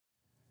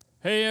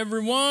Hey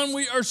everyone,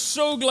 we are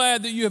so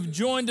glad that you have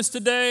joined us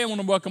today. I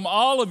want to welcome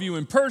all of you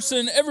in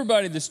person,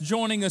 everybody that's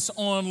joining us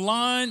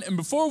online. And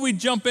before we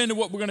jump into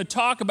what we're going to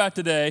talk about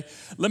today,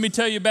 let me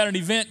tell you about an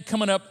event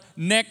coming up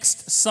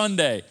next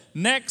Sunday.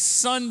 Next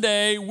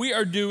Sunday, we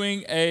are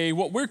doing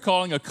what we're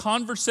calling a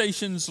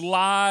Conversations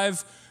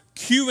Live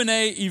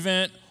Q&A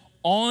event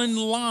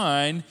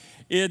online.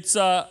 It's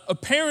a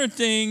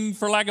parenting,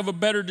 for lack of a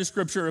better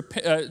description,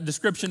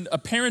 a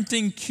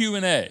parenting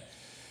Q&A.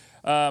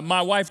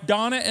 My wife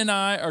Donna and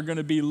I are going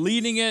to be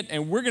leading it,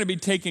 and we're going to be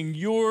taking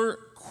your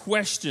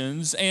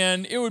questions.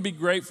 And it would be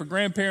great for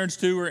grandparents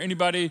too, or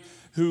anybody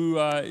who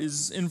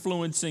is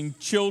influencing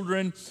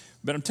children.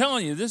 But I'm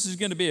telling you, this is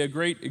going to be a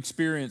great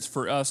experience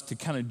for us to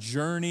kind of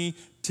journey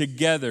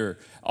together.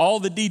 All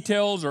the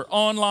details are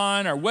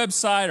online, our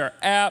website, our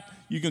app.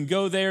 You can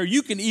go there.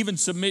 You can even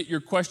submit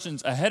your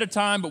questions ahead of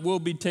time, but we'll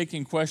be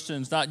taking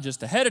questions not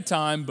just ahead of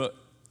time, but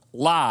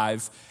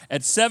live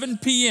at 7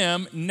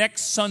 p.m.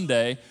 next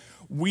Sunday.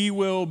 We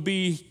will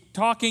be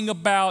talking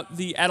about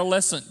the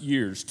adolescent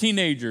years,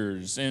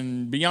 teenagers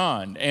and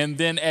beyond. And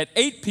then at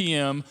 8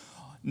 p.m.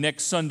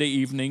 next Sunday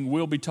evening,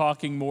 we'll be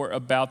talking more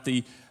about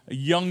the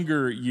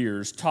younger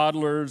years,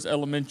 toddlers,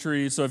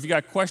 elementary. So if you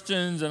got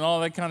questions and all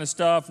that kind of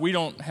stuff, we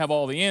don't have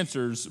all the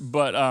answers,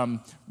 but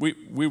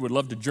we would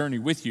love to journey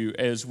with you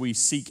as we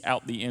seek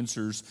out the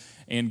answers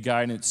and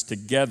guidance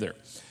together.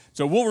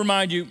 So we'll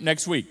remind you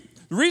next week.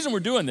 The reason we're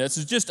doing this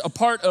is just a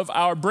part of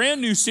our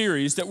brand new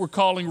series that we're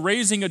calling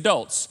Raising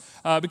Adults,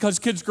 because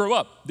kids grow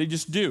up. They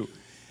just do.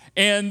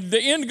 And the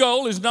end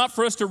goal is not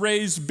for us to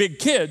raise big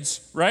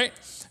kids, right?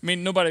 I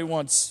mean, nobody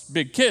wants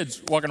big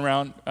kids walking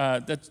around.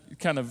 That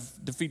kind of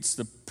defeats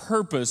the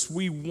purpose.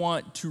 We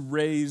want to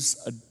raise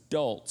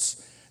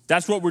adults.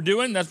 That's what we're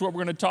doing. That's what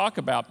we're going to talk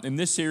about. And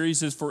this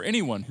series is for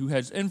anyone who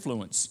has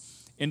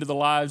influence into the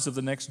lives of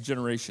the next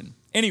generation.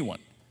 Anyone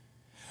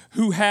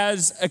who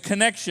has a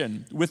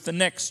connection with the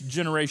next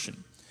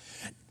generation.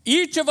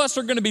 Each of us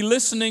are going to be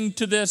listening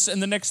to this in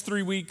the next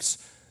 3 weeks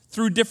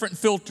through different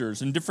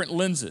filters and different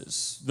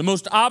lenses. The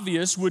most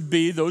obvious would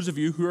be those of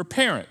you who are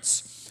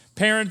parents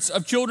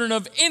of children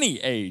of any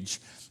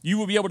age. You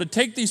will be able to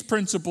take these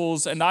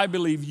principles and I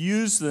believe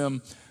use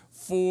them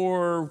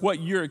for what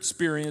your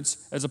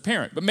experience as a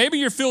parent. But maybe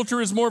your filter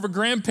is more of a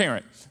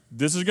grandparent.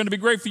 This is going to be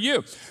great for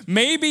you.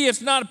 Maybe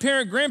it's not a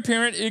parent,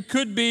 grandparent. It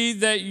could be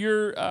that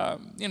you're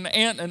an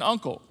aunt and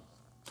uncle.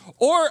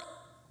 Or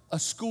a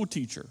school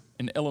teacher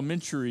in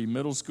elementary,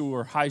 middle school,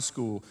 or high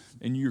school,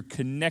 and you're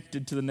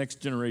connected to the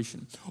next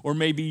generation. Or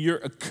maybe you're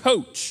a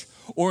coach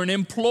or an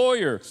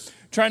employer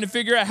trying to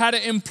figure out how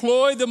to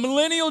employ the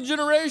millennial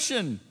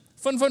generation.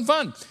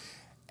 Fun.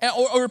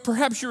 Or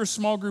perhaps you're a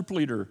small group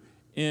leader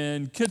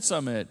in Kid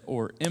Summit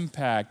or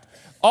Impact.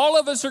 All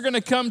of us are going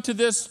to come to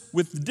this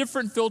with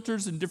different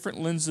filters and different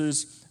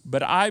lenses,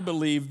 but I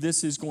believe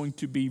this is going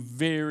to be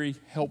very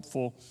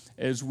helpful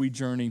as we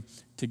journey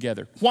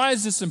together. Why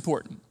is this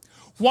important?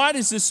 Why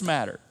does this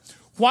matter?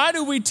 Why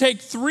do we take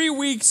 3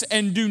 weeks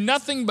and do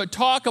nothing but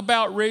talk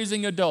about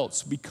raising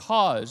adults?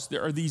 Because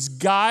there are these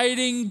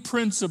guiding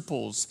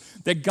principles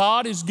that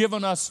God has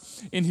given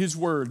us in His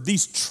Word,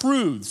 these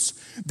truths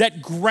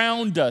that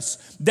ground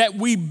us, that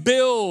we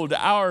build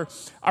our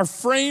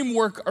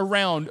framework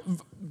around.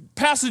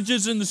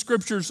 Passages in the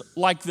Scriptures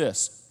like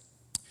this.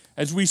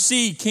 As we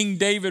see King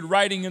David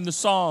writing in the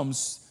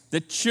Psalms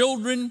that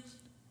children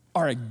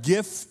are a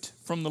gift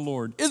from the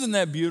Lord. Isn't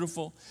that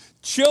beautiful?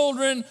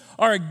 Children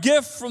are a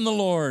gift from the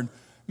Lord.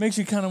 Makes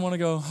you kind of want to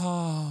go,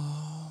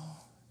 oh.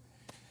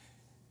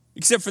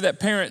 Except for that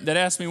parent that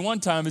asked me one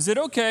time, is it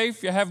okay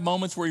if you have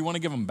moments where you want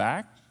to give them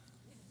back?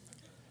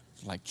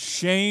 It's like,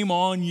 shame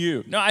on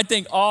you. No, I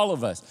think all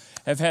of us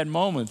have had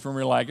moments where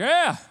we're like,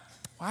 yeah,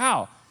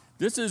 wow.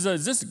 Is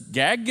this a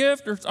gag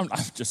gift? I'm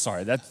just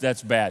sorry,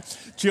 that's bad.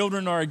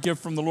 Children are a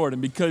gift from the Lord.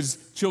 And because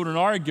children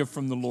are a gift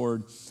from the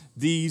Lord,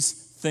 these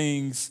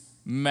things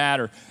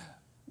matter.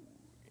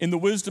 In the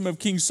wisdom of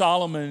King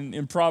Solomon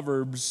in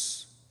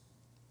Proverbs,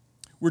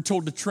 we're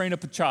told to train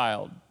up a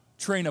child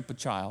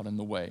in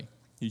the way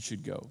he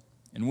should go.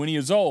 And when he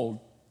is old,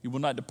 he will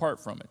not depart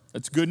from it.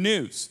 That's good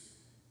news.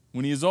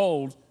 When he is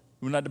old,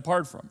 he will not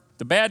depart from it.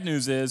 The bad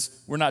news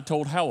is we're not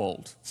told how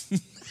old.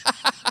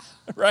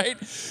 Right?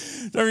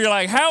 So you're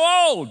like,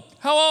 how old?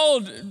 How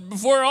old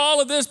before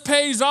all of this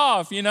pays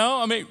off, you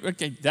know? I mean,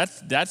 okay,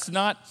 that's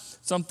not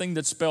something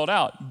that's spelled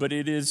out, but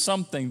it is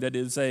something that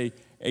is a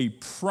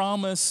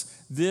promise.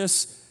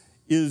 This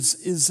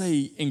is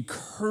a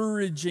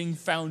encouraging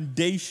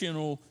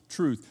foundational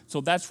truth. So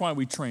that's why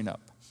we train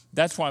up.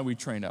 That's why we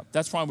train up.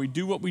 That's why we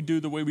do what we do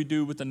the way we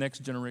do with the next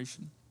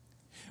generation.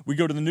 We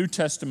go to the New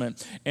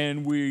Testament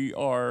and we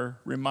are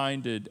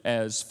reminded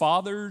as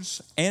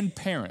fathers and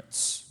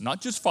parents,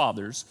 not just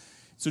fathers.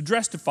 It's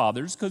addressed to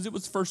fathers because it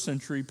was first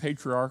century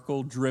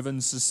patriarchal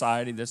driven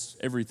society. That's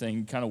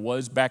everything kind of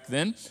was back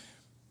then.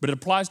 But it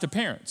applies to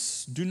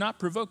parents. Do not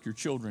provoke your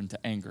children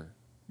to anger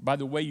by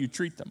the way you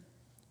treat them.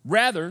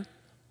 Rather,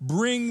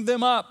 bring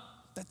them up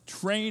that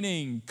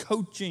training,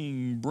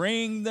 coaching,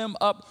 bring them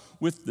up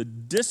with the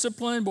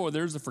discipline. Boy,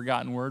 there's a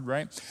forgotten word,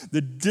 right?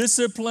 The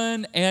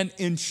discipline and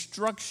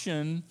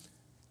instruction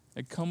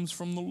that comes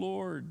from the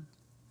Lord.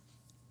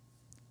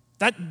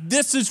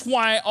 This is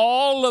why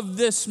all of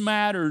this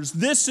matters.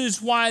 This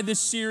is why this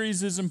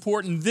series is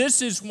important.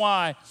 This is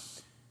why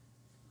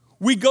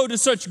we go to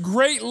such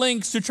great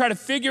lengths to try to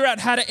figure out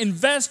how to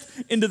invest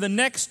into the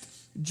next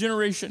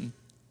generation.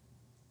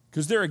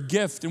 Because they're a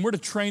gift, and we're to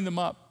train them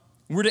up.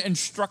 We're to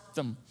instruct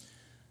them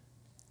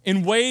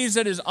in ways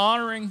that is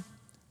honoring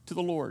to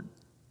the Lord,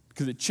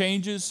 because it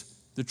changes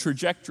the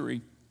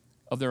trajectory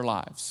of their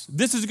lives.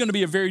 This is going to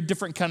be a very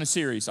different kind of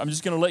series. I'm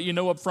just going to let you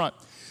know up front.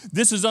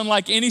 This is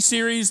unlike any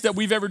series that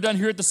we've ever done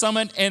here at the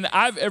Summit and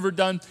I've ever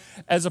done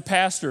as a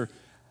pastor.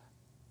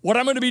 What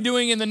I'm going to be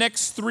doing in the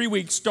next 3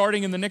 weeks,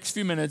 starting in the next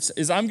few minutes,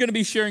 is I'm going to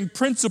be sharing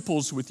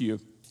principles with you.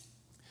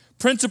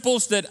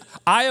 Principles that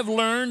I have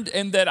learned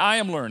and that I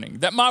am learning,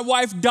 that my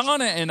wife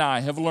Donna and I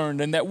have learned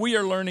and that we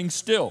are learning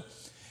still.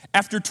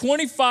 After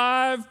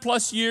 25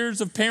 plus years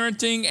of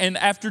parenting and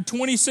after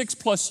 26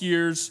 plus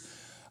years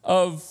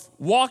of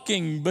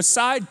walking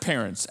beside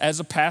parents as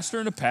a pastor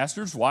and a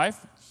pastor's wife,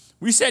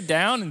 we sat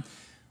down and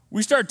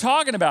we started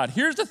talking about,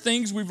 here's the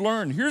things we've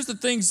learned. Here's the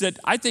things that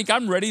I think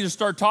I'm ready to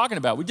start talking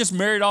about. We just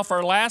married off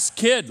our last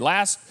kid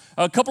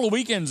a couple of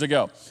weekends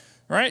ago,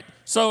 right?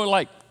 So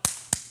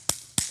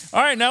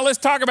all right, now let's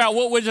talk about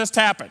what just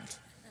happened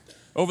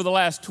over the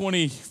last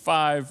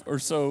 25 or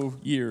so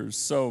years.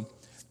 So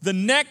the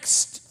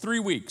next 3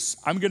 weeks,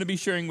 I'm going to be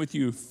sharing with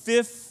you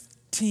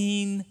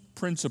 15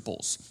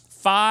 principles,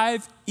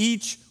 5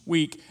 each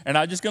week. And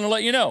I'm just going to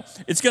let you know,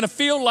 it's going to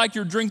feel like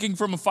you're drinking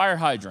from a fire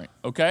hydrant,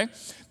 okay?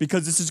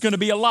 Because this is going to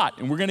be a lot,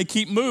 and we're going to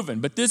keep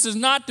moving. But this is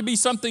not to be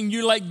something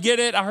you get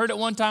it. I heard it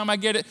one time, I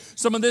get it.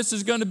 Some of this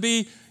is going to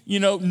be,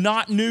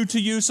 not new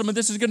to you. Some of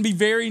this is going to be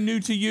very new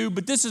to you.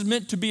 But this is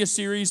meant to be a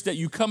series that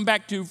you come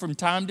back to from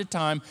time to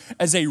time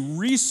as a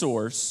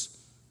resource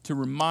to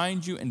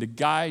remind you and to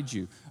guide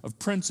you of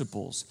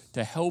principles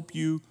to help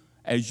you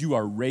as you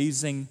are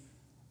raising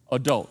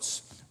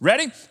adults.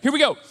 Ready? Here we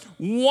go.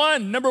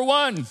 Number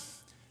one,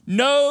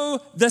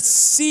 know the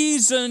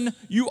season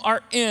you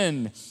are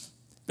in.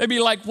 They'd be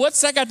like,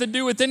 what's that got to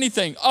do with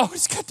anything? Oh,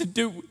 it's got to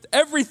do with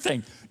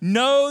everything.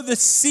 Know the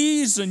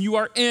season you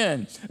are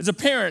in. As a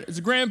parent, as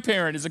a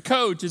grandparent, as a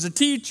coach, as a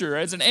teacher,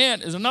 as an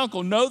aunt, as an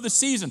uncle, know the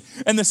season.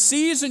 And the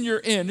season you're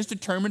in is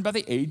determined by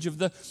the age of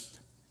the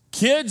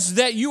kids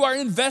that you are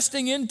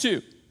investing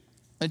into,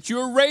 that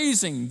you're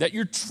raising, that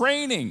you're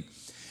training.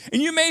 And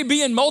you may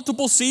be in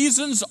multiple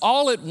seasons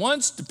all at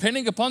once,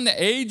 depending upon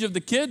the age of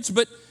the kids,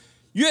 but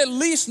you at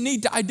least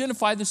need to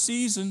identify the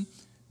season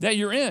that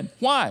you're in.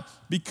 Why?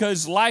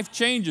 Because life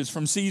changes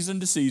from season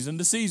to season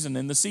to season,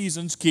 and the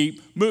seasons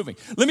keep moving.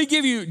 Let me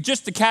give you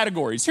just the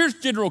categories. Here's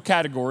general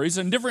categories,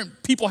 and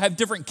different people have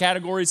different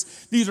categories.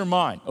 These are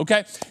mine,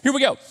 okay? Here we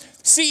go.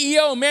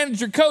 CEO,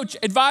 manager, coach,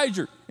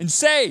 advisor, and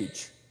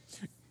sage.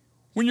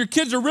 When your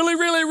kids are really,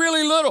 really,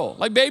 really little,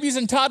 like babies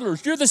and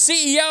toddlers, you're the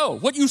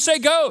CEO. What you say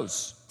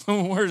goes.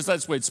 Where's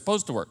that's the way it's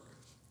supposed to work,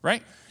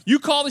 right? You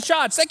call the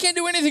shots. They can't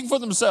do anything for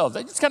themselves.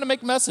 They just kind of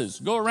make messes,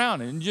 go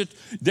around, and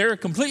they're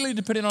completely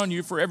dependent on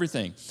you for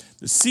everything.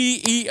 The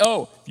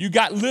CEO, you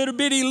got little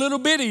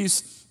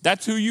bitties,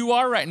 that's who you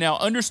are right now.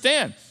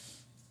 Understand,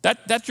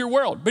 that's your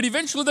world. But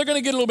eventually they're going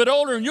to get a little bit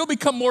older, and you'll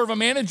become more of a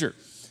manager.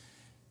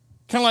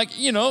 Kind of like,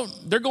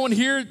 they're going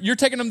here, you're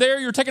taking them there,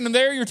 you're taking them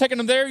there, you're taking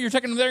them there, you're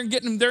taking them there, and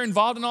getting them there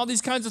involved in all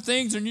these kinds of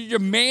things, and you're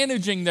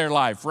managing their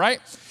life, right?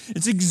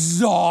 It's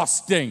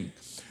exhausting,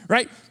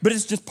 right? But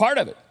it's just part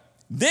of it.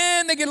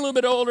 Then they get a little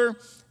bit older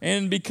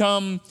and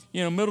become,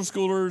 middle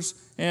schoolers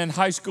and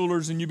high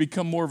schoolers, and you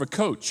become more of a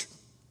coach.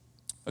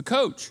 A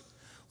coach,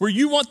 where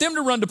you want them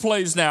to run the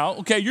plays now.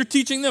 Okay, you're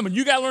teaching them, and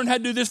you got to learn how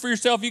to do this for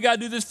yourself. You got to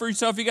do this for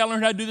yourself. You got to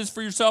learn how to do this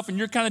for yourself, and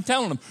you're kind of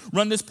telling them,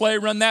 run this play,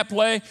 run that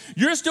play.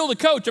 You're still the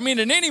coach. I mean,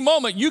 at any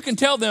moment, you can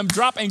tell them,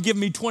 drop and give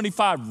me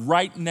 25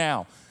 right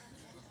now.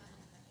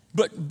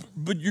 But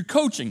you're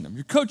coaching them.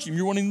 You're coaching.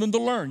 You're wanting them to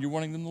learn. You're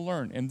wanting them to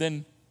learn. And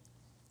then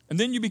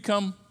you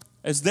become,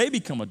 as they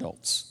become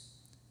adults,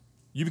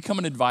 you become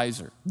an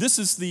advisor. This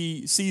is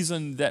the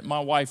season that my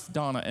wife,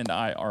 Donna, and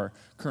I are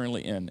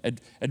currently in,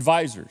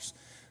 advisors,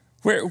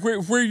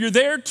 where you're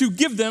there to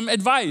give them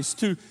advice,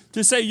 to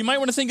say, you might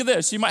want to think of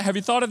this. Have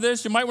you thought of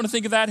this? You might want to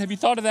think of that. Have you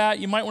thought of that?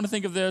 You might want to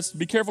think of this.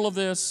 Be careful of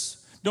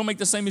this. Don't make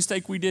the same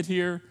mistake we did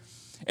here.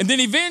 And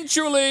then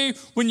eventually,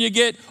 when you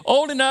get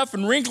old enough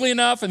and wrinkly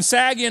enough and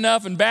saggy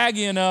enough and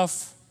baggy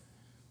enough,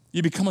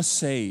 you become a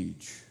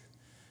sage.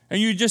 And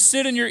you just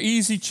sit in your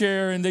easy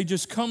chair and they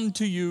just come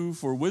to you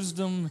for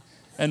wisdom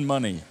and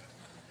money.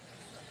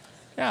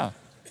 Yeah,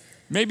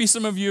 maybe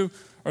some of you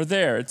are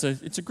there. It's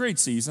a great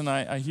season,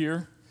 I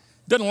hear.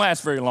 It doesn't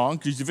last very long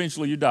because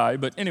eventually you die,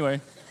 but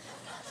anyway.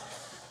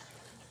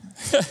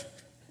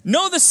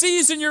 Know the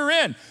season you're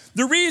in.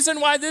 The reason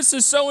why this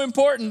is so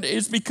important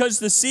is because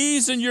the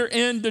season you're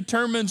in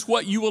determines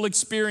what you will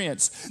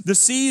experience. The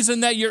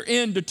season that you're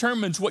in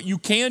determines what you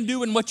can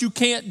do and what you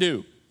can't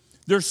do.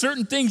 There are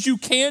certain things you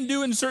can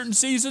do in certain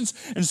seasons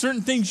and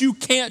certain things you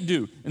can't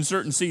do in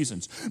certain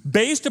seasons.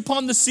 Based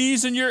upon the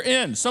season you're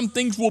in, some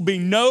things will be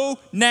no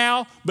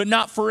now, but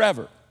not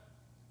forever.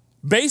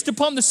 Based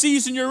upon the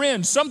season you're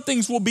in, some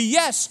things will be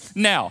yes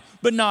now,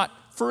 but not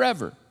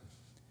forever.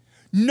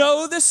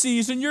 Know the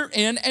season you're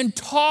in and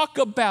talk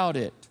about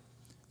it.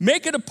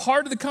 Make it a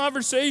part of the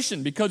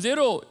conversation because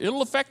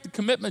it'll affect the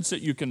commitments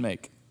that you can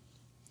make.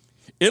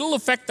 It'll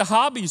affect the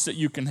hobbies that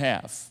you can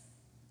have.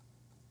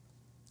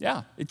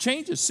 Yeah, it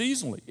changes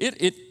seasonally.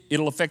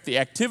 It'll affect the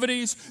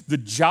activities, the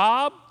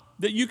job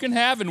that you can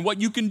have and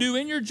what you can do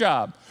in your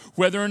job.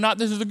 Whether or not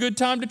this is a good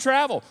time to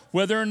travel,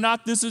 whether or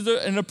not this is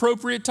an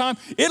appropriate time.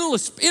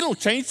 It'll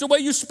change the way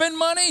you spend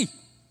money.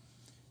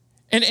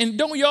 And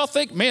don't y'all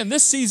think, man,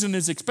 this season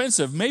is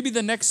expensive. Maybe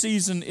the next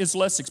season is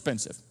less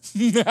expensive.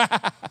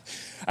 I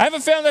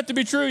haven't found that to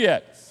be true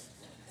yet.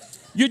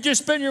 You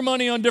just spend your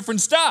money on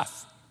different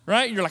stuff,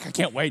 right? You're like, I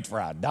can't wait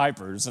for our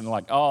diapers. And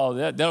like, oh,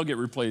 that'll get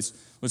replaced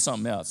with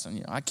something else.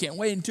 And I can't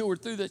wait until we're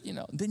through this, And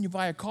then you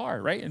buy a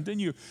car, right? And then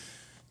you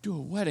do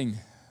a wedding.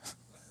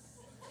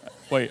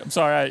 Wait, I'm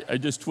sorry, I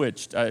just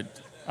twitched.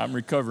 I'm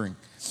recovering.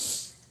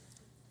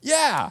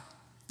 Yeah.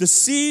 The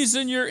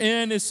season you're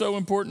in is so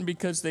important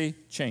because they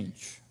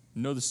change.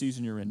 Know the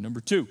season you're in.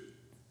 Number 2,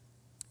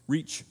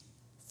 reach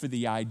for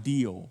the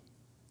ideal,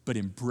 but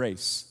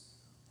embrace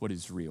what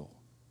is real.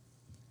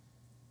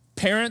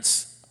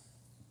 Parents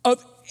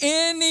of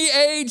any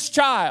age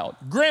child,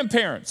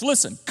 grandparents,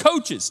 listen,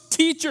 coaches,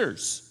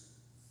 teachers,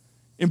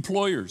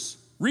 employers,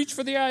 reach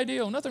for the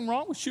ideal. Nothing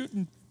wrong with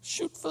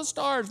shoot for the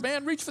stars,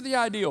 man. Reach for the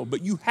ideal.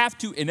 But you have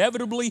to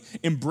inevitably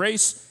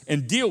embrace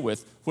and deal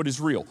with what is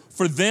real.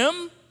 For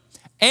them,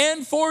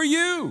 and for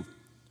you,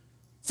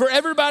 for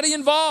everybody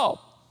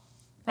involved,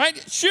 right?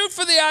 Shoot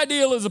for the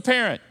ideal as a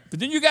parent,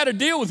 but then you got to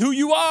deal with who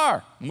you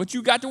are and what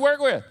you got to work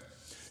with.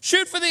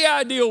 Shoot for the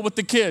ideal with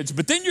the kids,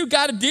 but then you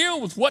got to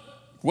deal with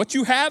what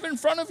you have in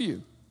front of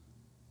you.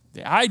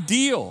 The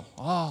ideal,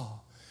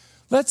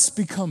 let's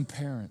become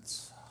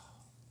parents.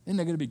 Isn't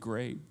that going to be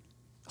great?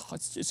 Oh,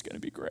 it's just going to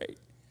be great.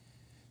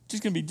 It's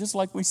just going to be just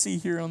like we see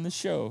here on the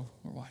show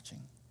we're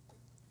watching.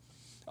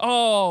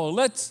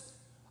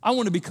 I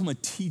want to become a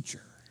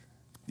teacher.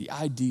 The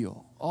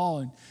ideal.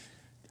 And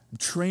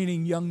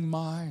training young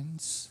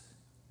minds.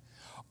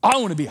 I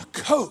want to be a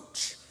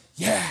coach.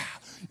 Yeah.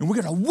 And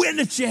we're going to win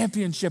the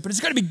championship. And it's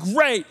going to be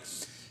great.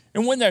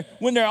 And when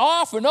they're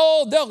off and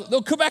old,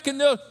 they'll come back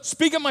and they'll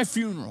speak at my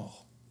funeral.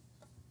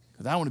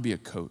 Because I want to be a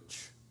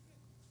coach.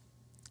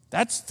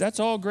 That's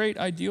all great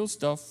ideal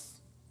stuff.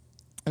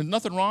 There's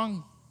nothing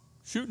wrong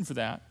shooting for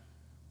that.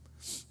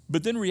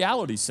 But then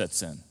reality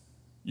sets in.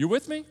 You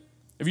with me?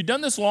 Have you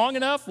done this long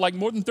enough, like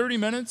more than 30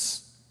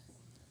 minutes,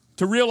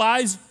 to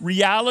realize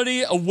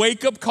reality, a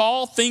wake-up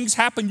call, things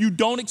happen you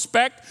don't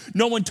expect,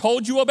 no one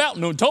told you about,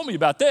 no one told me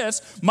about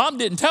this, mom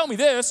didn't tell me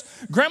this,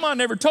 grandma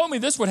never told me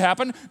this would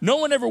happen, no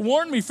one ever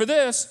warned me for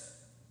this,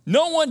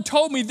 no one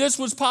told me this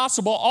was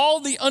possible, all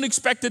the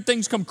unexpected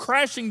things come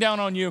crashing down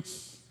on you,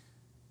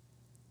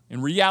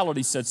 and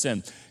reality sets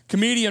in.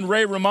 Comedian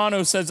Ray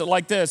Romano says it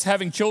like this: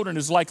 having children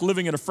is like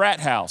living in a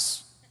frat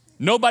house.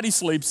 Nobody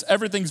sleeps,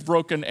 everything's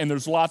broken, and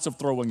there's lots of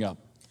throwing up.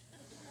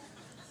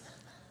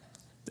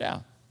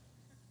 Yeah.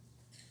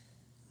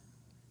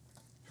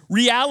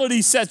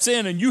 Reality sets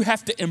in, and you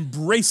have to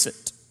embrace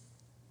it.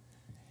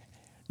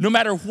 No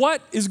matter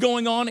what is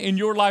going on in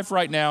your life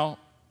right now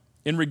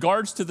in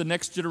regards to the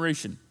next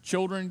generation,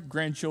 children,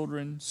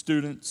 grandchildren,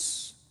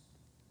 students,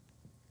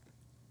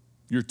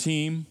 your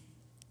team,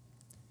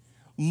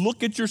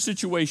 look at your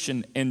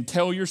situation and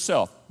tell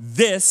yourself,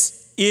 this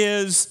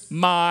is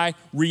my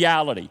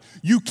reality.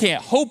 You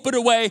can't hope it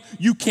away.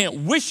 You can't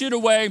wish it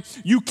away.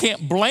 You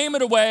can't blame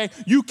it away.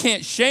 You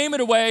can't shame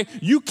it away.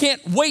 You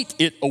can't wait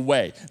it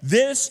away.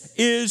 This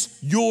is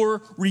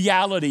your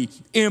reality.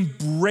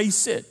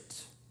 Embrace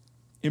it.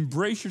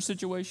 Embrace your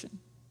situation.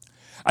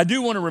 I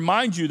do want to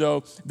remind you,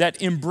 though,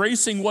 that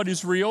embracing what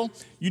is real,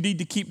 you need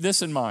to keep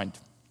this in mind.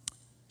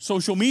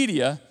 Social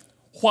media,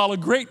 while a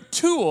great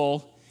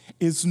tool,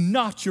 is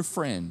not your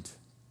friend.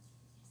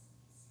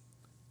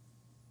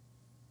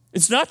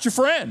 It's not your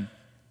friend.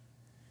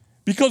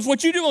 Because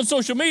what you do on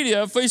social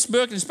media,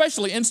 Facebook, and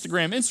especially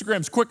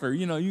Instagram's quicker.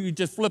 You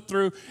just flip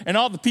through, and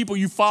all the people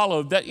you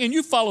follow, and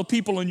you follow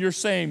people in your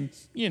same,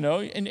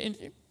 in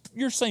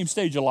your same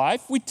stage of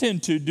life. We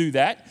tend to do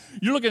that.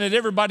 You're looking at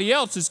everybody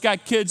else that's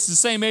got kids the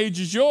same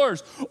age as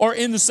yours, or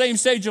in the same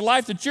stage of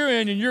life that you're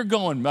in, and you're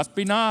going, must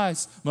be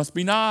nice, must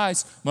be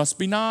nice, must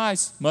be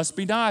nice, must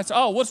be nice.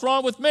 Oh, what's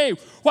wrong with me?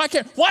 Why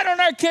don't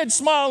our kids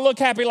smile and look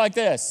happy like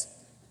this?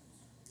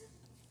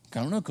 I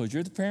don't know, because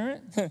you're the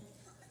parent.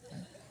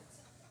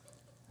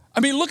 I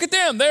mean, look at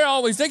them.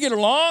 They get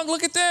along.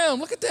 Look at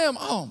them.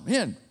 Oh,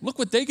 man, look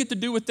what they get to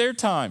do with their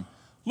time.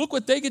 Look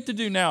what they get to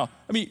do now.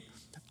 I mean,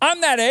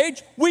 I'm that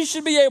age. We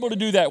should be able to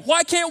do that.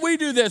 Why can't we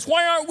do this?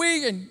 Why aren't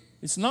we? And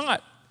it's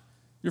not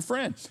your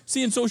friend.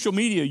 See, in social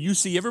media, you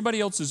see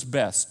everybody else's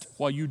best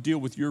while you deal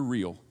with your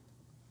real.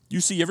 You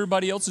see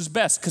everybody else's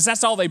best because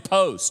that's all they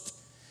post.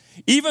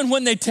 Even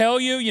when they tell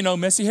you,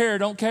 messy hair,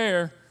 don't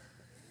care.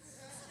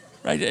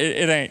 Right?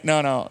 It ain't.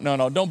 No.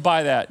 Don't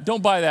buy that.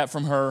 Don't buy that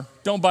from her.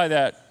 Don't buy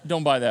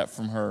that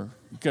from her.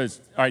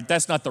 Because, all right,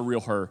 that's not the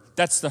real her.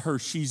 That's the her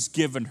she's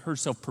given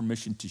herself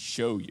permission to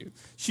show you.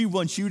 She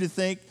wants you to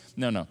think,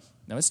 no,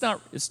 it's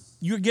not.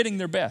 You're getting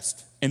their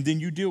best. And then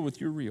you deal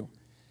with your real.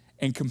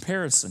 And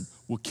comparison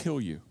will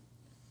kill you.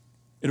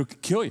 It'll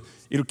kill you.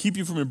 It'll keep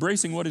you from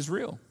embracing what is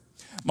real.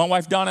 My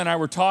wife Donna and I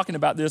were talking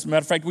about this.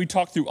 Matter of fact, we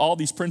talked through all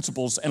these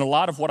principles, and a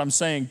lot of what I'm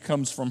saying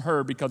comes from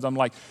her because I'm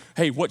like,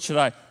 hey, what should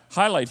I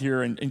highlight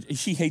here? And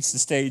she hates the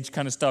stage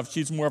kind of stuff.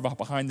 She's more of a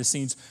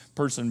behind-the-scenes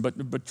person,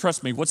 but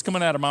trust me, what's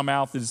coming out of my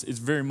mouth is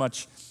very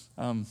much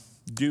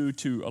due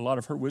to a lot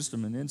of her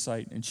wisdom and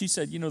insight. And she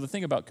said, the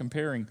thing about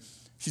comparing,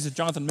 she said,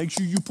 Jonathan, make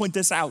sure you point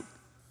this out,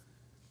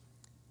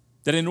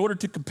 that in order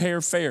to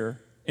compare fair,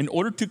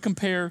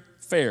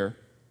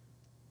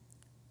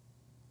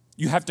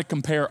 you have to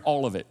compare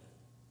all of it.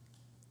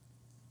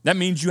 That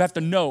means you have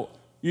to know.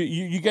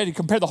 You got to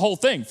compare the whole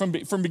thing from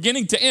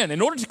beginning to end. In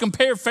order to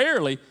compare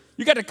fairly,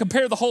 you got to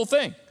compare the whole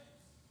thing.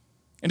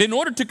 And in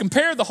order to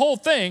compare the whole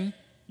thing,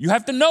 you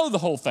have to know the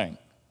whole thing.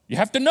 You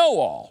have to know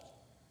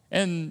all.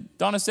 And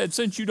Donna said,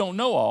 since you don't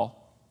know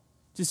all,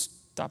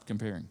 just stop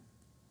comparing.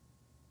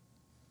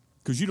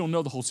 Because you don't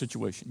know the whole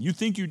situation. You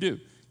think you do.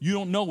 You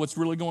don't know what's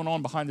really going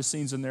on behind the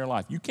scenes in their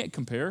life. You can't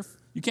compare.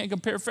 You can't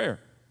compare fair.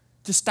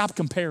 Just stop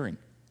comparing.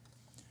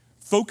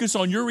 Focus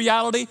on your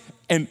reality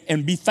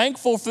and be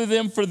thankful for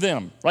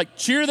them. Like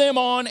cheer them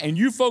on and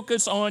you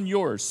focus on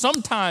yours.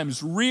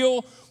 Sometimes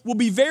real will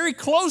be very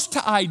close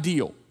to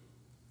ideal.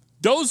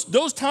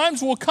 Those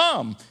times will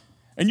come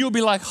and you'll be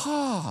like,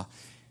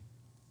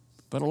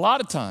 But a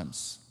lot of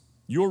times,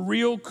 your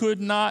real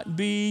could not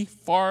be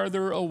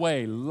farther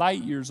away,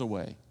 light years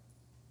away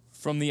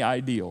from the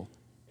ideal,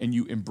 and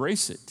you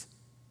embrace it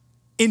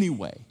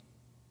anyway.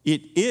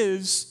 It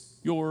is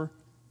your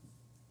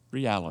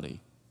reality.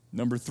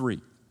 Number 3,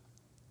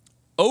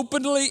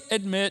 openly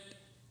admit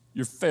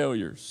your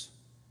failures.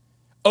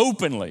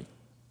 Openly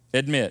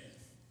admit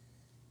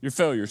your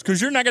failures,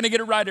 because you're not going to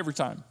get it right every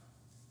time.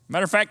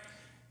 Matter of fact,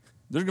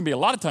 there's going to be a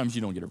lot of times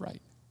you don't get it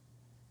right.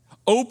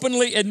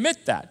 Openly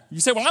admit that. You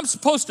say, well, I'm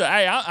supposed to,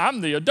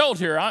 I'm the adult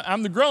here.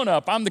 I'm the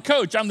grown-up. I'm the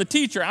coach. I'm the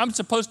teacher. I'm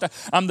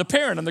the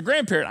parent. I'm the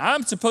grandparent.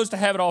 I'm supposed to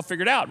have it all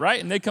figured out,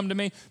 right? And they come to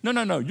me,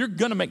 no. You're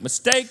going to make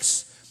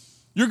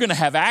mistakes. You're going to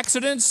have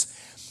accidents.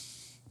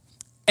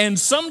 And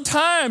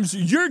sometimes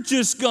you're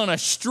just going to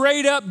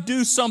straight up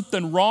do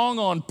something wrong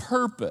on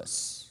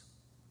purpose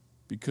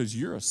because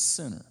you're a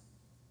sinner.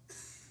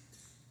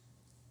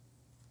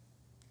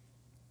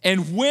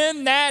 And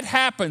when that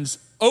happens,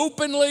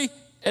 openly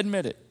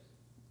admit it.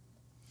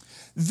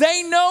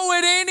 They know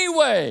it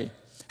anyway.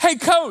 Hey,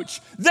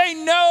 coach, they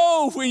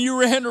know when you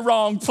ran the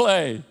wrong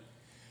play.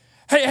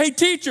 Hey,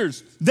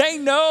 teachers, they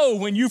know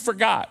when you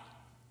forgot.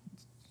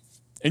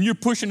 And you're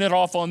pushing it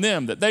off on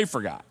them that they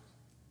forgot.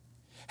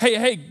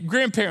 Hey,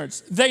 grandparents,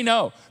 they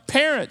know.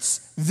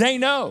 Parents, they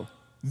know.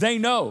 They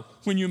know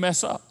when you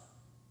mess up.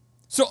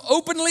 So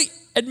openly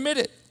admit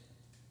it.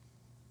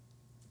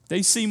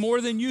 They see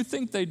more than you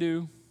think they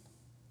do.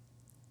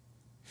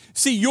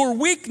 See, your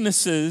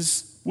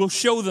weaknesses will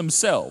show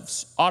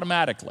themselves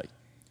automatically.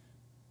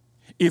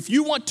 If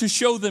you want to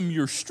show them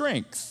your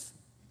strength,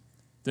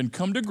 then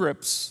come to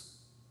grips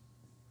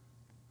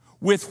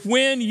with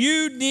when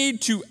you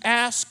need to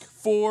ask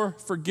for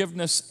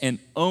forgiveness and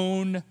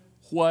own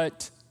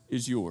what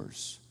is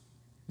yours.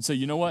 And say,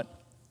 you know what?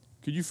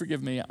 Could you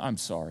forgive me? I'm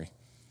sorry.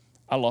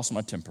 I lost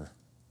my temper.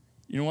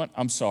 You know what?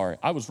 I'm sorry.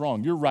 I was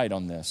wrong. You're right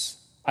on this.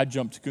 I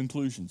jumped to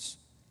conclusions.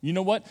 You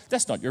know what?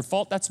 That's not your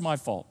fault. That's my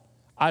fault.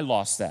 I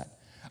lost that.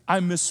 I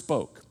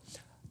misspoke.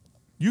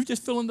 You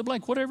just fill in the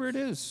blank, whatever it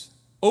is.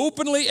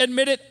 Openly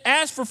admit it,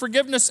 ask for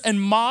forgiveness,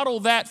 and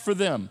model that for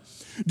them.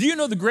 Do you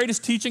know the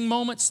greatest teaching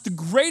moments? The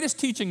greatest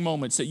teaching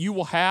moments that you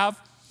will have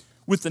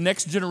with the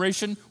next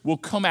generation will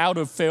come out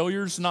of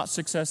failures, not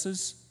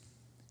successes.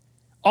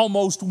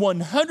 Almost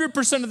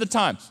 100% of the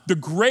time, the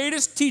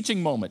greatest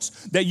teaching moments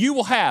that you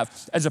will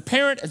have as a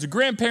parent, as a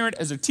grandparent,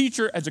 as a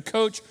teacher, as a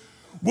coach,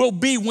 will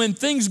be when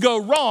things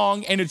go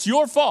wrong and it's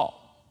your fault.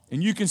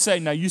 And you can say,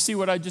 now you see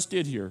what I just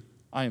did here.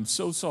 I am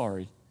so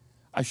sorry.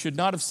 I should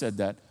not have said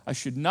that. I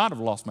should not have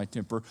lost my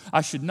temper.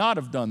 I should not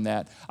have done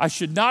that. I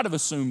should not have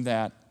assumed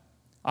that.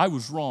 I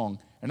was wrong,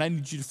 and I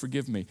need you to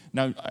forgive me.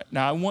 Now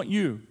I want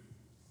you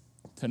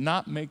to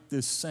not make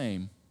this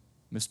same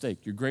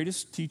mistake. Your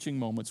greatest teaching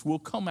moments will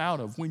come out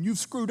of when you've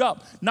screwed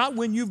up, not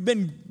when you've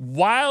been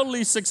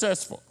wildly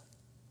successful.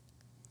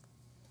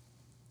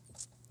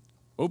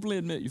 Openly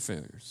admit your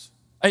failures.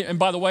 Hey, and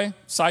by the way,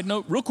 side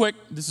note, real quick,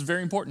 this is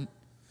very important.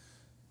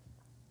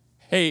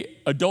 Hey,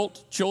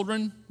 adult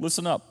children,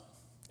 listen up.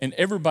 And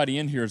everybody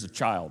in here is a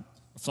child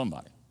of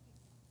somebody.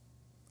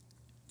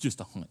 Just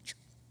a hunch.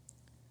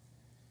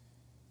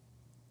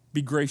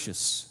 Be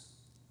gracious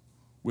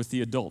with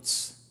the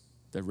adults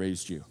that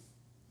raised you,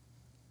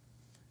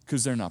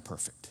 because they're not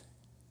perfect.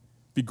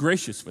 Be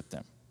gracious with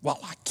them. Well,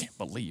 I can't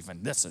believe,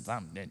 and this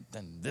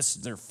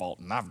is their fault,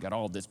 and I've got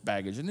all this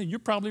baggage. And then you're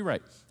probably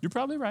right. You're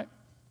probably right.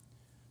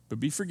 But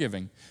be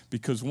forgiving,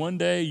 because one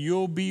day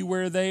you'll be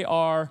where they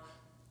are,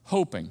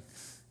 hoping,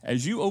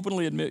 as you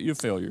openly admit your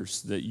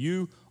failures, that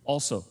you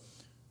also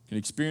can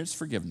experience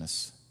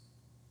forgiveness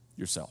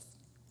yourself.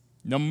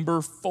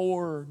 Number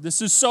 4,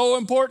 this is so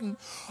important.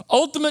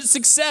 Ultimate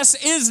success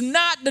is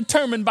not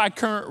determined by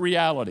current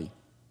reality.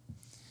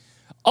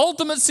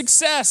 Ultimate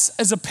success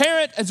as a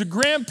parent, as a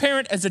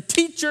grandparent, as a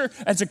teacher,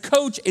 as a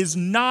coach is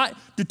not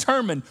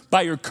determined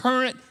by your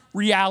current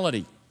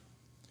reality,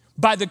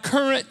 by the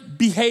current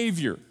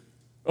behavior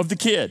of the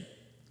kid,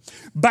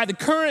 by the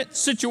current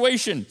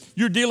situation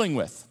you're dealing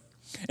with,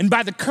 and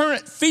by the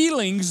current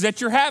feelings that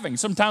you're having.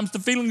 Sometimes the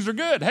feelings are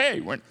good. Hey,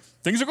 when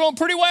things are going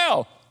pretty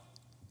well,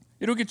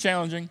 it'll get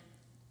challenging.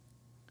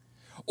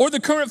 Or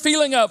the current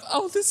feeling of,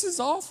 oh, this is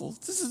awful.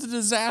 This is a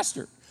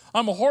disaster.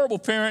 I'm a horrible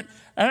parent,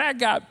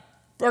 and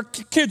our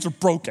kids are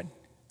broken.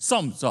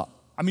 Something's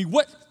up. I mean,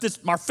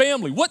 our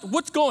family,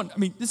 what's going? I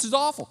mean, this is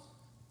awful.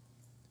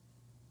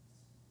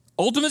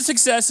 Ultimate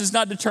success is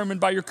not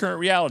determined by your current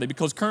reality,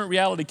 because current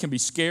reality can be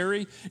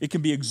scary, it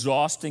can be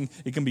exhausting,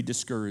 it can be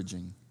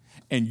discouraging.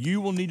 And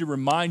you will need to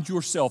remind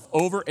yourself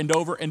over and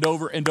over and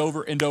over and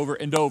over and over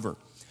and over.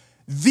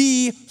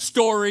 The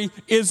story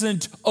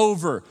isn't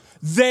over.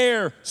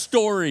 Their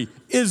story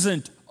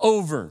isn't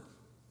over.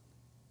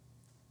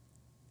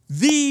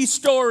 The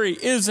story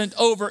isn't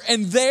over,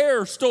 and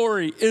their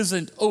story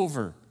isn't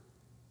over.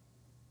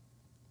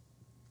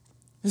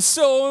 It's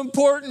so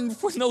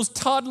important when those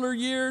toddler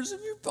years,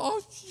 and you're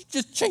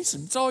just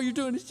chasing. It's all you're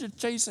doing is just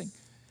chasing,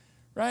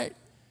 right?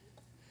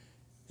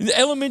 In the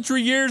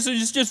elementary years,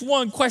 it's just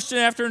one question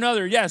after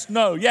another. Yes,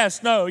 no,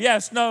 yes, no,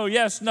 yes, no,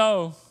 yes,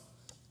 no.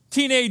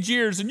 Teenage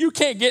years, and you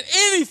can't get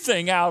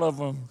anything out of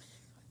them.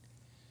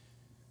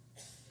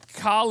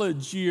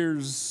 College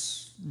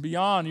years,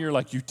 beyond, you're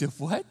like, you did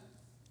what?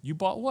 You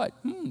bought what?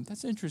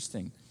 That's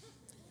interesting.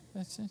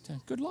 That's it.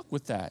 Good luck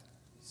with that.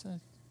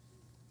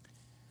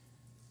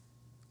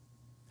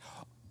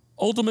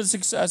 Ultimate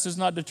success is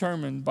not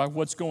determined by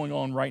what's going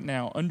on right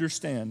now.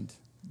 Understand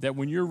that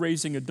when you're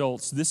raising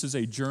adults, this is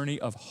a journey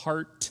of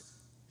heart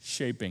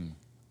shaping.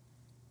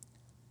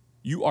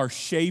 You are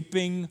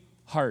shaping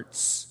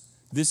hearts.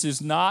 This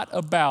is not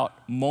about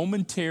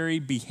momentary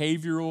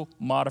behavioral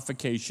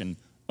modification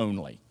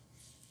only.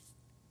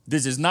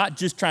 This is not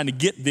just trying to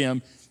get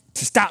them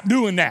to stop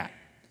doing that.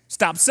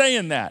 Stop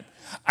saying that.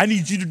 I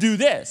need you to do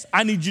this.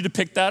 I need you to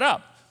pick that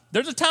up.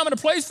 There's a time and a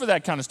place for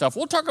that kind of stuff.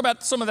 We'll talk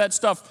about some of that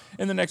stuff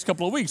in the next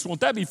couple of weeks. Won't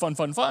that be fun,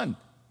 fun, fun?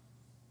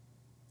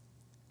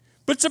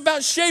 But it's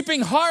about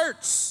shaping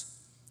hearts,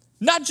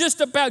 not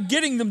just about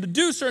getting them to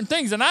do certain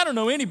things. And I don't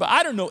know anybody.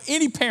 I don't know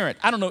any parent.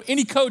 I don't know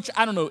any coach.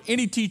 I don't know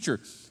any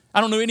teacher. I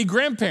don't know any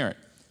grandparent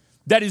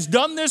that has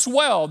done this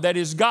well, that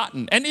has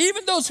gotten, and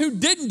even those who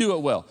didn't do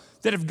it well,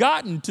 that have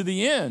gotten to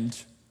the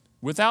end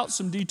without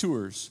some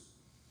detours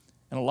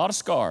and a lot of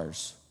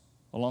scars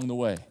along the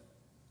way.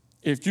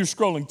 If you're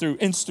scrolling through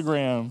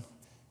Instagram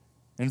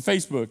and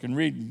Facebook and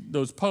reading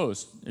those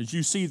posts, as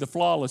you see the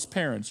flawless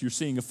parents, you're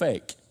seeing a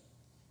fake.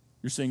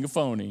 You're seeing a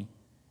phony.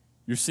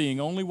 You're seeing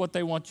only what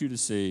they want you to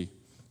see.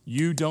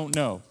 You don't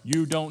know.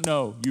 You don't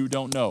know. You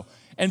don't know.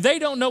 And they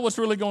don't know what's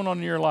really going on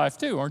in your life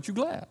too. Aren't you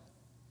glad?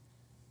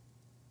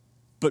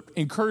 But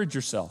encourage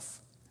yourself.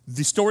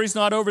 The story's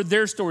not over.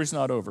 Their story's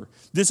not over.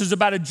 This is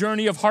about a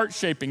journey of heart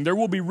shaping. There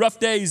will be rough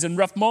days and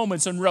rough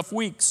moments and rough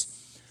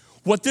weeks.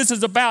 What this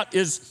is about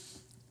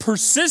is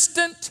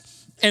persistent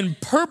and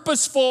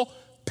purposeful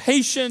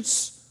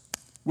patience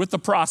with the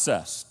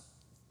process.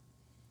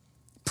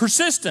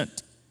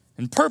 Persistent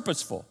and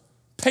purposeful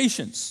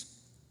patience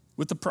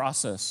with the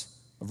process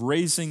of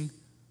raising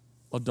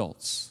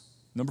adults.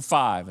 Number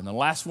 5, and the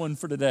last one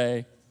for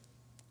today,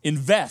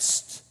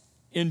 invest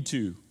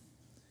into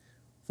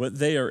what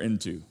they are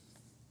into.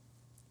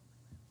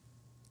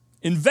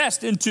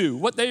 Invest into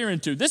what they are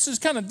into. This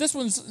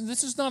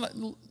is not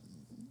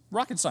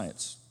rocket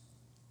science.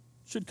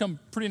 Should come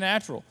pretty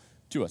natural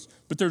to us.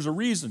 But there's a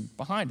reason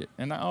behind it.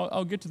 And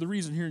I'll get to the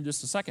reason here in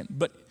just a second.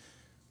 But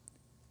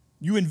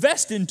you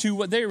invest into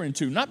what they're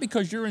into, not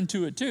because you're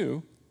into it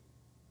too.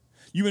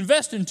 You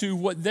invest into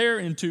what they're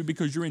into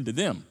because you're into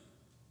them,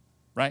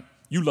 right?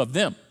 You love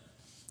them.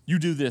 You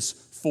do this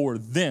for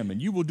them,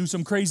 and you will do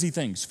some crazy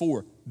things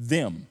for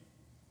them.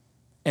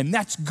 And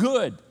that's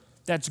good.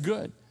 That's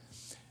good.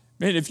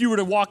 Man, if you were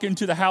to walk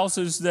into the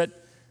houses that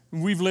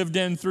we've lived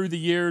in through the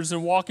years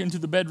and walk into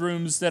the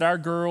bedrooms that our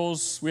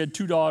girls, we had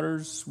 2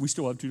 daughters, we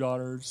still have 2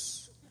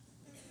 daughters,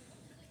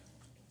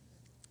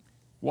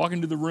 walk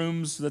into the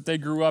rooms that they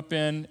grew up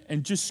in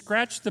and just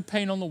scratch the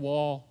paint on the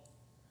wall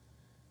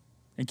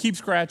and keep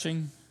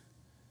scratching,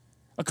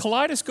 a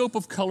kaleidoscope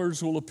of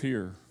colors will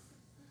appear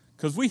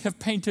because we have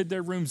painted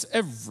their rooms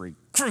every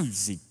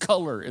crazy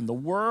color in the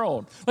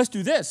world. Let's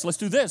do this, let's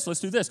do this,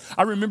 let's do this.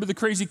 I remember the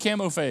crazy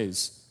camo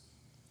phase.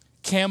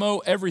 Camo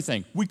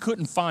everything. We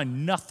couldn't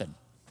find nothing.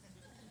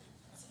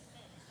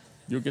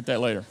 You'll get that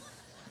later.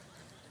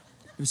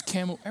 It was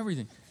camo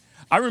everything.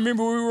 I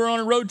remember we were on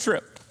a road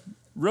trip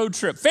road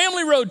trip,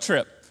 family road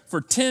trip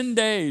for 10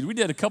 days. We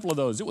did a couple of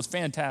those. It was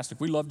fantastic.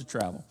 We love to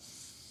travel.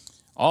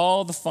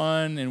 All the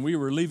fun, and we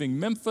were leaving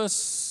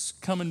Memphis,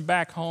 coming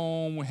back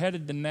home, we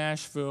headed to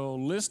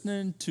Nashville,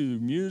 listening to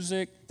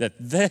music that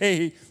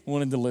they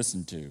wanted to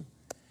listen to.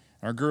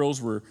 Our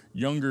girls were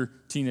younger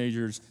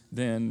teenagers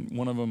then.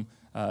 One of them,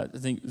 I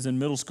think, was in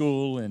middle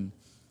school, and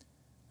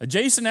a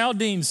Jason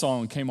Aldean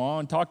song came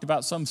on, talked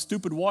about some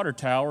stupid water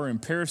tower in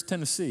Paris,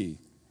 Tennessee.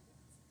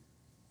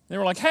 They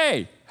were like,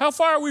 hey, how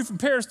far are we from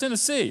Paris,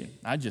 Tennessee?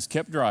 I just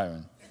kept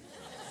driving.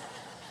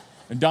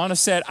 And Donna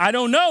said, I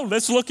don't know,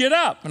 let's look it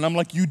up. And I'm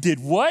like, you did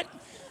what?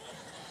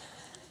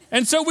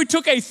 And so we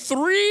took a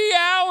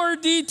 3-hour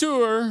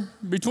detour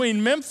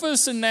between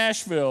Memphis and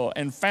Nashville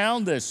and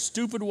found this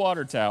stupid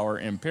water tower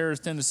in Paris,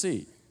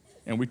 Tennessee.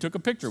 And we took a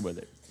picture with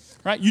it,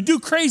 right? You do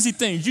crazy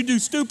things. You do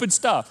stupid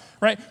stuff,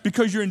 right?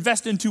 Because you're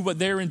invested into what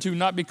they're into,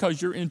 not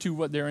because you're into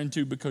what they're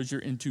into, because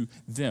you're into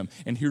them.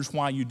 And here's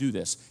why you do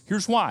this.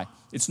 Here's why.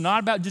 It's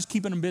not about just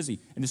keeping them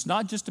busy. And it's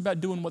not just about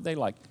doing what they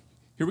like.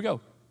 Here we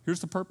go. Here's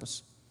the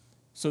purpose.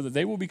 So that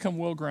they will become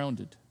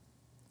well-grounded,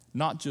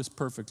 not just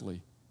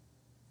perfectly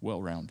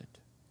well-rounded.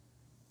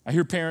 I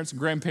hear parents and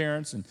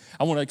grandparents, and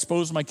I want to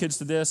expose my kids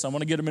to this. I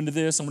want to get them into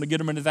this. I want to get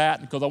them into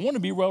that because I want to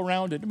be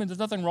well-rounded. I mean, there's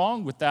nothing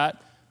wrong with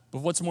that.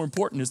 But what's more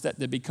important is that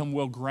they become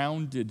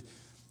well-grounded.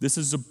 This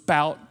is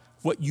about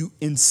what you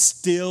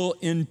instill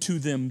into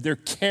them, their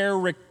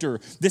character.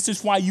 This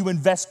is why you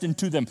invest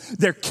into them,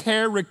 their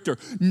character,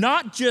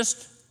 not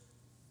just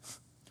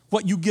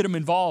what you get them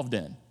involved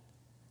in,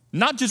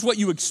 not just what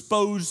you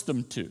expose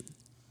them to.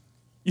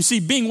 You see,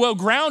 being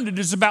well-grounded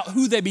is about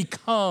who they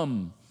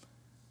become.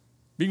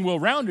 Being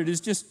well-rounded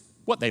is just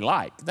what they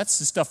like. That's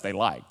the stuff they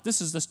like. This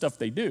is the stuff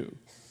they do.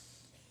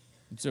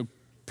 And so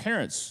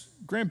parents,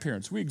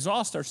 grandparents, we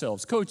exhaust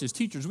ourselves. Coaches,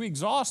 teachers, we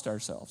exhaust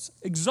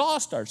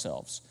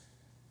ourselves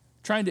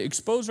trying to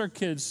expose our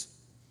kids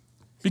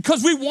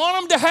because we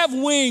want them to have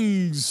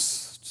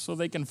wings so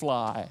they can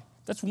fly.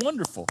 That's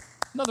wonderful.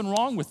 Nothing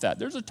wrong with that.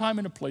 There's a time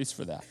and a place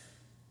for that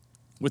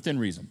within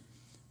reason.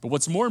 But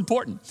what's more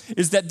important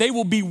is that they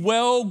will be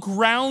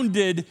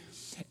well-grounded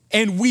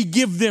and we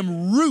give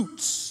them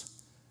roots,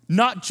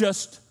 not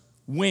just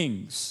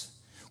wings.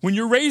 When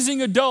you're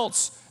raising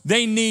adults,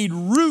 they need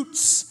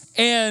roots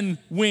and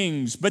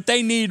wings, but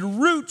they need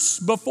roots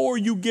before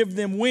you give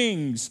them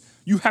wings.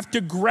 You have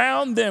to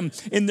ground them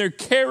in their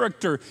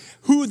character,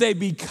 who they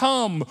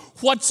become,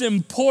 what's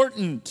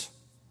important.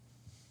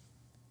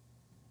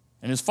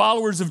 And as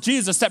followers of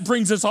Jesus, that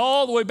brings us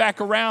all the way back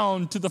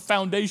around to the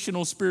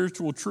foundational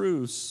spiritual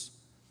truths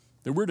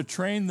that we're to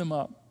train them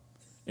up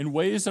in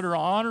ways that are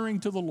honoring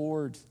to the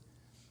Lord.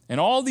 And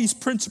all these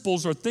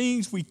principles are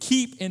things we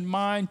keep in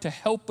mind to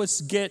help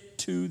us get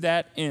to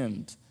that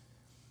end.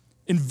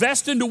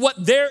 Invest into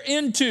what they're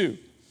into.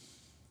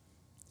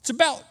 It's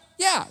about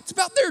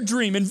their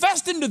dream.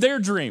 Invest into their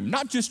dream,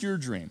 not just your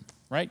dream,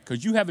 right?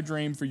 Because you have a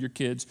dream for your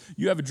kids.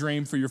 You have a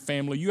dream for your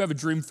family. You have a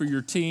dream for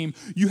your team.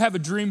 You have a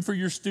dream for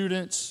your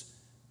students.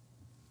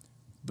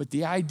 But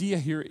the idea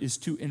here is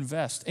to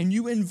invest. And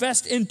you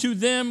invest into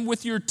them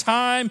with your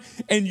time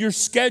and your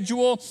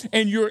schedule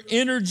and your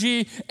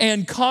energy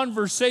and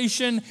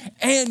conversation.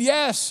 And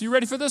yes, you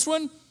ready for this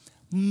one?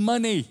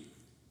 Money.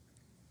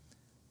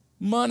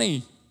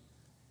 Money.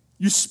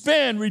 You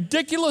spend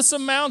ridiculous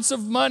amounts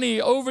of money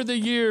over the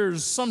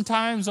years,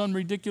 sometimes on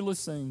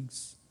ridiculous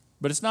things.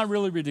 But it's not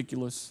really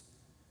ridiculous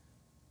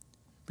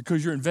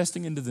because you're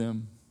investing into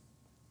them,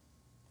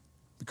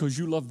 because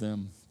you love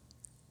them,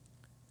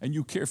 and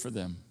you care for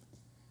them.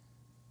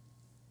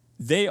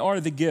 They are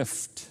the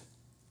gift.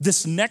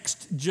 This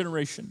next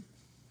generation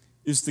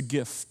is the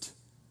gift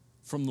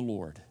from the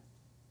Lord.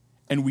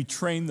 And we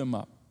train them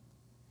up.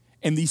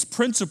 And these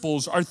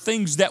principles are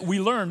things that we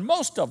learn.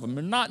 Most of them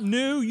are not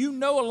new. You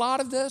know a lot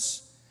of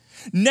this.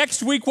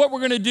 Next week, what we're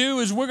going to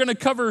do is we're going to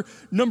cover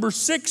number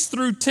 6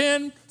 through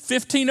 10,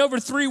 15 over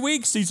 3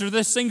 weeks. These are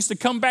the things to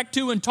come back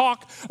to and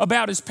talk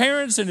about his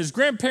parents and his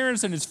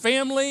grandparents and his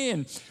family.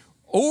 And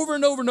over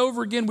and over and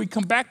over again, we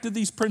come back to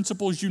these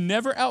principles. You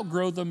never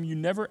outgrow them. You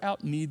never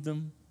outneed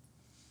them.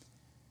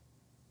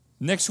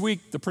 Next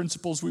week, the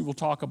principles we will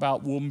talk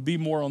about will be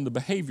more on the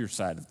behavior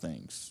side of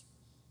things.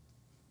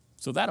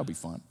 So that'll be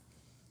fun.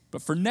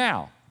 But for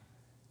now,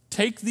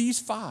 take these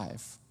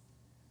 5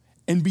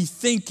 and be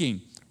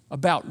thinking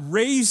about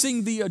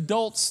raising the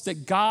adults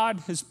that God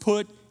has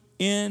put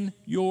in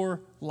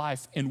your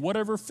life and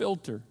whatever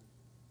filter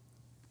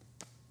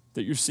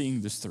that you're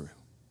seeing this through.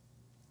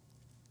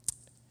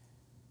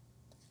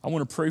 I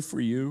want to pray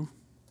for you.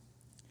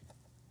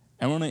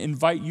 I want to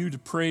invite you to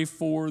pray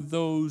for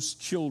those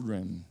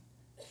children,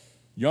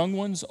 young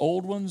ones,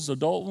 old ones,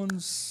 adult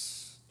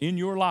ones in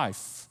your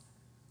life.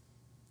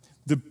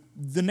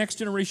 The next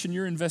generation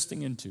you're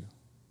investing into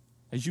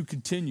as you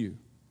continue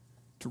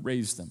to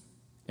raise them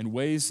in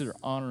ways that are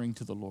honoring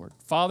to the Lord.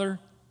 Father,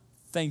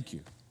 thank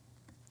you.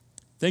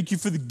 Thank you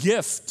for the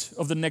gift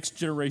of the next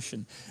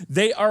generation.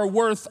 They are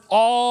worth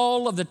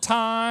all of the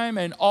time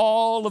and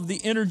all of the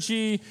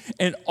energy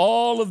and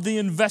all of the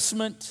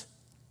investment.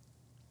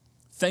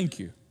 Thank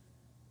you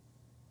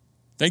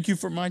Thank you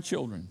for my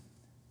children.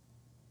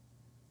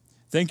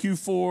 Thank you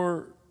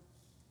for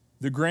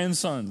the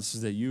grandsons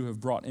that you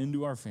have brought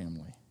into our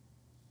family.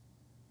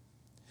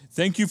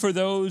 Thank you for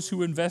those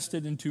who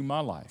invested into my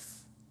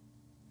life,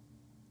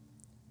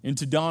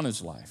 into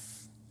Donna's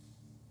life.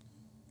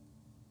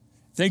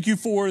 Thank you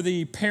for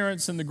the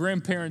parents and the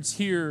grandparents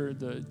here,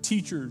 the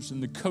teachers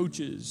and the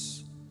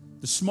coaches,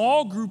 the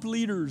small group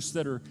leaders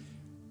that are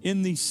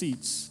in these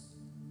seats.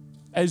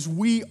 As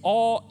we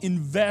all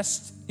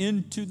invest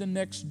into the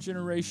next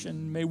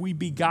generation, may we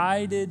be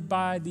guided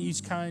by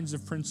these kinds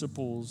of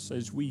principles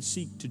as we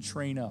seek to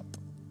train up,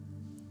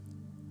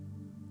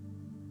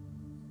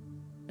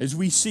 as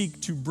we seek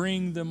to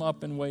bring them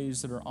up in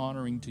ways that are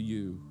honoring to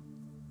you.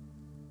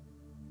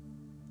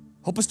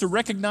 Help us to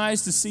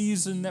recognize the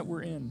season that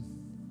we're in.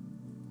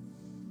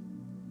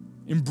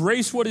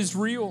 Embrace what is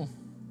real.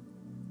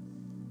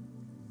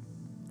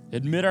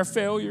 Admit our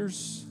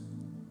failures.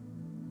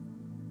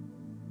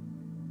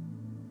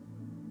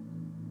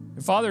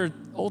 And Father,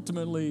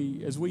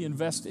 ultimately, as we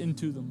invest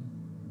into them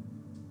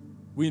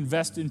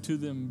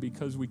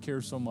because we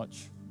care so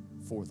much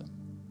for them.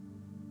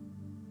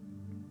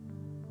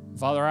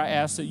 Father, I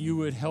ask that you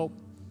would help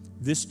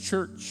this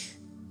church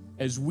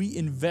as we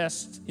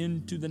invest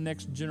into the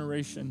next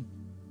generation.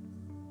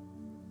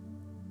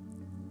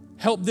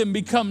 Help them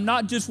become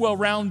not just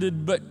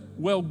well-rounded, but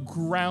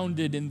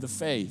well-grounded in the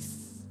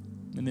faith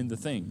and in the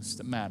things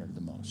that matter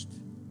the most.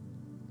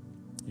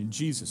 In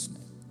Jesus' name,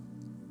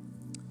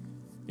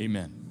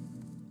 amen.